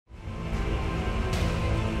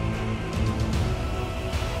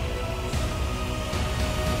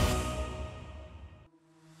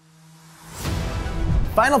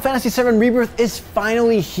Final Fantasy VII Rebirth is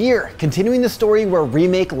finally here, continuing the story where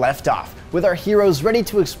Remake left off, with our heroes ready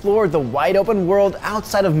to explore the wide open world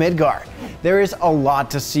outside of Midgar. There is a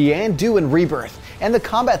lot to see and do in Rebirth, and the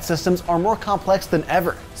combat systems are more complex than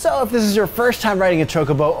ever. So if this is your first time riding a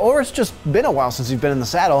chocobo, or it's just been a while since you've been in the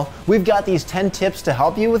saddle, we've got these 10 tips to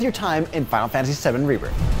help you with your time in Final Fantasy VII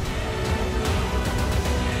Rebirth.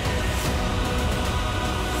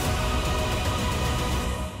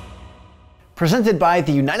 Presented by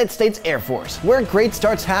the United States Air Force, where great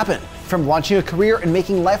starts happen, from launching a career and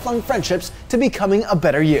making lifelong friendships to becoming a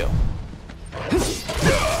better you.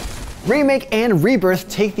 Remake and Rebirth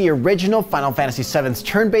take the original Final Fantasy VII's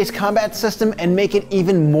turn-based combat system and make it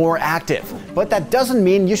even more active. But that doesn't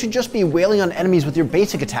mean you should just be wailing on enemies with your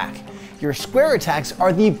basic attack. Your square attacks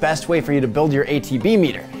are the best way for you to build your ATB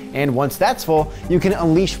meter, and once that's full, you can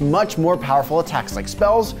unleash much more powerful attacks like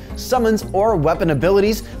spells, summons, or weapon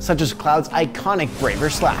abilities such as Cloud's iconic Braver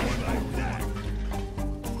Slash.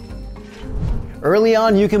 Early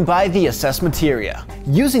on, you can buy the Assess Materia.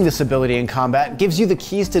 Using this ability in combat gives you the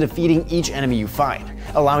keys to defeating each enemy you find,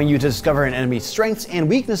 allowing you to discover an enemy's strengths and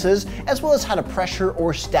weaknesses, as well as how to pressure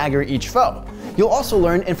or stagger each foe. You'll also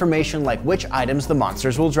learn information like which items the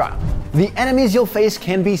monsters will drop. The enemies you'll face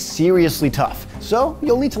can be seriously tough, so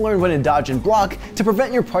you'll need to learn when to dodge and block to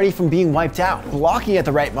prevent your party from being wiped out. Blocking at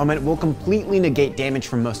the right moment will completely negate damage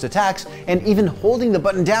from most attacks, and even holding the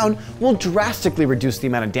button down will drastically reduce the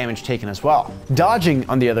amount of damage taken as well. Dodging,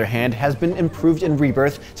 on the other hand, has been improved in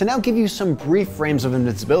Rebirth to now give you some brief frames of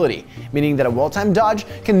invincibility, meaning that a well-timed dodge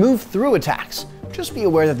can move through attacks. Just be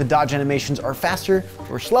aware that the dodge animations are faster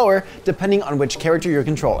or slower depending on which character you're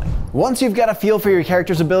controlling. Once you've got a feel for your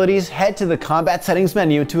character's abilities, head to the combat settings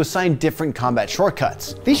menu to assign different combat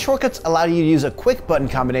shortcuts. These shortcuts allow you to use a quick button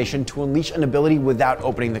combination to unleash an ability without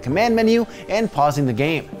opening the command menu and pausing the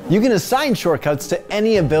game. You can assign shortcuts to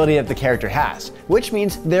any ability that the character has, which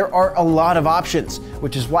means there are a lot of options,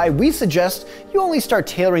 which is why we suggest you only start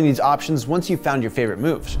tailoring these options once you've found your favorite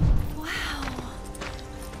moves.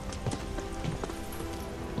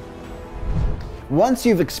 Once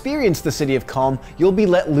you've experienced the City of Calm, you'll be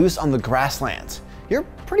let loose on the grasslands. You're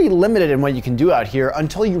pretty limited in what you can do out here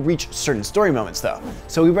until you reach certain story moments though,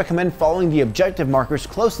 so we recommend following the objective markers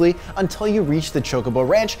closely until you reach the Chocobo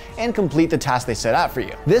Ranch and complete the tasks they set out for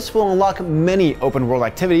you. This will unlock many open world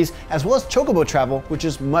activities as well as Chocobo travel, which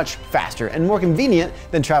is much faster and more convenient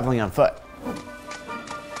than traveling on foot.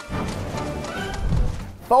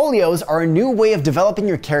 Folios are a new way of developing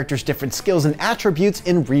your character's different skills and attributes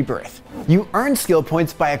in Rebirth. You earn skill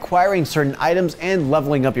points by acquiring certain items and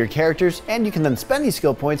leveling up your characters, and you can then spend these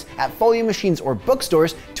skill points at folio machines or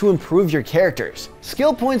bookstores to improve your characters.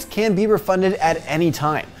 Skill points can be refunded at any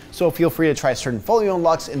time, so feel free to try certain folio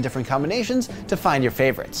unlocks in different combinations to find your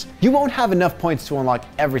favorites. You won't have enough points to unlock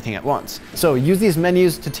everything at once, so use these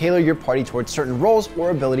menus to tailor your party towards certain roles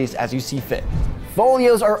or abilities as you see fit.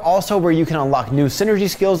 Folios are also where you can unlock new synergy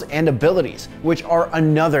skills and abilities, which are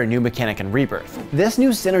another new mechanic in Rebirth. This new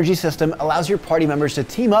synergy system allows your party members to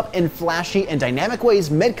team up in flashy and dynamic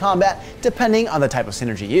ways mid-combat depending on the type of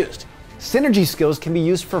synergy used. Synergy skills can be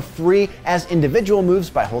used for free as individual moves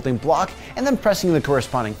by holding block and then pressing the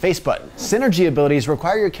corresponding face button. Synergy abilities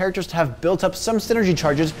require your characters to have built up some synergy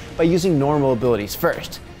charges by using normal abilities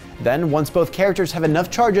first. Then, once both characters have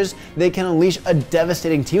enough charges, they can unleash a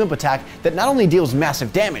devastating team-up attack that not only deals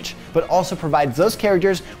massive damage, but also provides those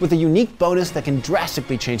characters with a unique bonus that can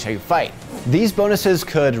drastically change how you fight. These bonuses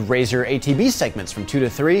could raise your ATB segments from 2 to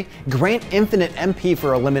 3, grant infinite MP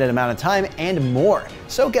for a limited amount of time, and more.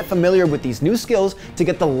 So get familiar with these new skills to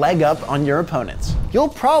get the leg up on your opponents. You'll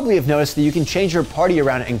probably have noticed that you can change your party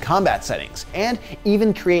around in combat settings, and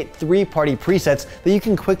even create 3 party presets that you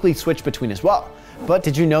can quickly switch between as well. But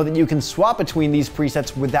did you know that you can swap between these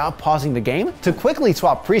presets without pausing the game? To quickly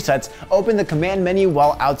swap presets, open the command menu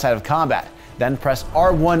while outside of combat. Then press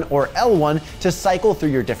R1 or L1 to cycle through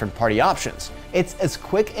your different party options. It's as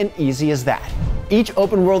quick and easy as that. Each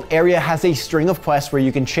open world area has a string of quests where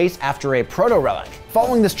you can chase after a proto-relic.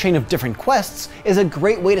 Following this chain of different quests is a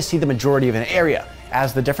great way to see the majority of an area,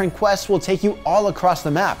 as the different quests will take you all across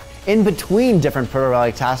the map. In between different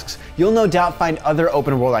proto-relic tasks, you'll no doubt find other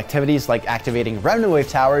open world activities like activating remnant wave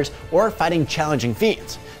towers or fighting challenging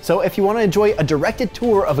fiends. So if you want to enjoy a directed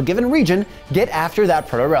tour of a given region, get after that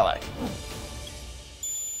proto-relic.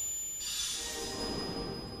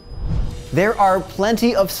 There are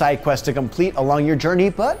plenty of side quests to complete along your journey,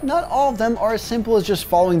 but not all of them are as simple as just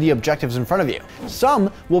following the objectives in front of you.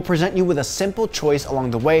 Some will present you with a simple choice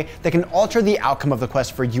along the way that can alter the outcome of the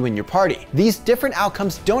quest for you and your party. These different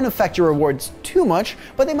outcomes don't affect your rewards too much,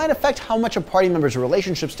 but they might affect how much a party member's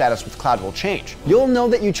relationship status with Cloud will change. You'll know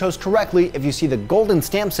that you chose correctly if you see the golden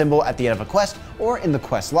stamp symbol at the end of a quest or in the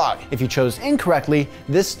quest log. If you chose incorrectly,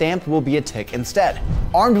 this stamp will be a tick instead.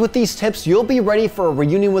 Armed with these tips, you'll be ready for a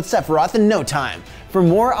reunion with Sephiroth in no time. For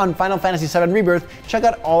more on Final Fantasy VII Rebirth, check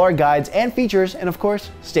out all our guides and features, and of course,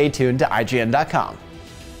 stay tuned to IGN.com.